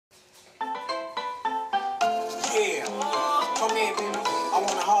Come here, baby. I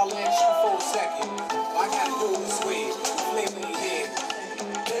wanna holler at you for a second. All I gotta do is wait. Flip me here.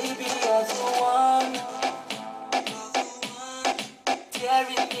 Baby, you're the one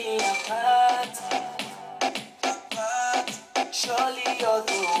tearing me apart. Surely you're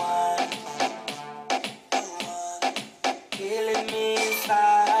the one killing me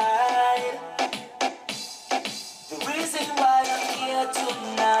inside. The reason why I'm here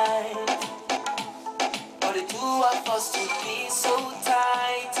tonight, but the two of us to be so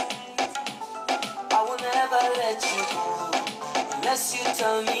tight. I will never let you go unless you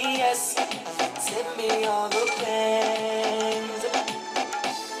tell me yes. Save me all the pains.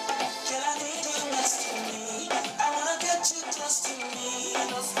 Can I need you next to me? I wanna get you close to me.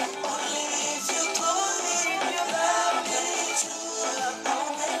 Only if you told me you love me true,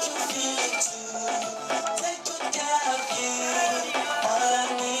 I'll make you feel it too. Take good care of you. All I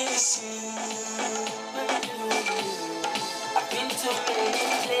need is you. I've been to many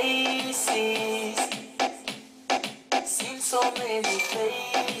places, seen so many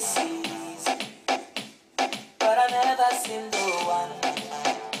faces, but I never seen the one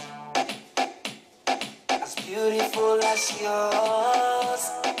as beautiful as yours.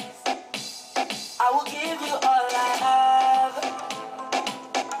 I will give you all I have.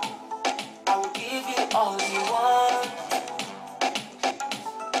 I will give you all you want.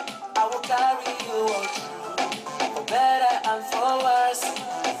 I will carry you all through, for better and for worse.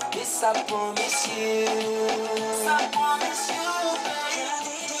 This I promise you. This I promise you, baby. I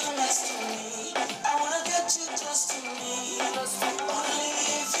need you next to me. I wanna get you close to me. Only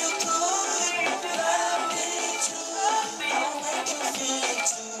if you told me you love me true, I'll make you feel it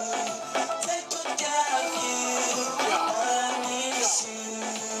too. Take good care of you. All I need is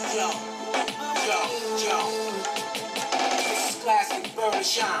you. This is classic, bird and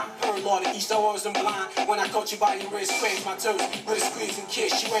shine. Heard Lord of East, I wasn't blind. When I caught you by your wrist, crazy my toes. With a squeeze and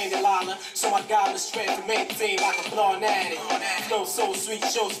kiss, you ain't a liner. So I got the strength to maintain like a blonde addict. Flow so sweet,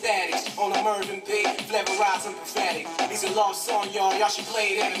 show statics. On a Mervyn beat, flavorize and prophetic. These are love song, y'all should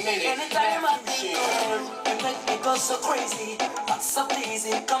play it in a minute. Anytime I think of her, you make me go so crazy. Not so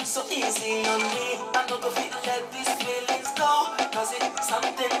pleasing, come so easy on me. I'm not gonna feel let these feelings go, cause it's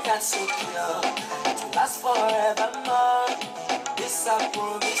something that's so pure to last forevermore. This I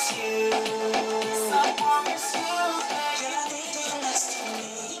promise you. This I promise you.